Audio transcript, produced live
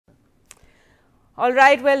All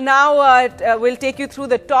right, well, now we'll take you through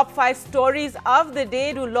the top 5 stories of the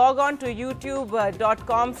day. Do log on to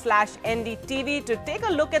youtube.com/NDTV to take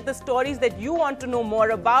a look at the stories that you want to know more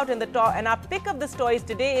about. And our pick of the stories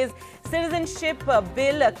today is Citizenship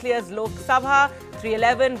Bill clears Lok Sabha,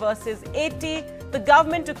 311 versus 80. The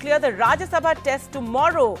government to clear the Rajya Sabha test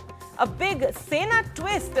tomorrow. A big Sena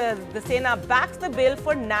twist. The Sena backs the bill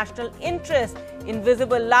for national interest.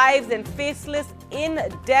 Invisible lives and faceless in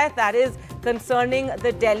death, that is concerning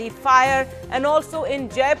the Delhi fire. And also in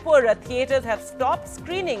Jaipur, theatres have stopped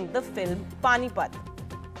screening the film Panipat.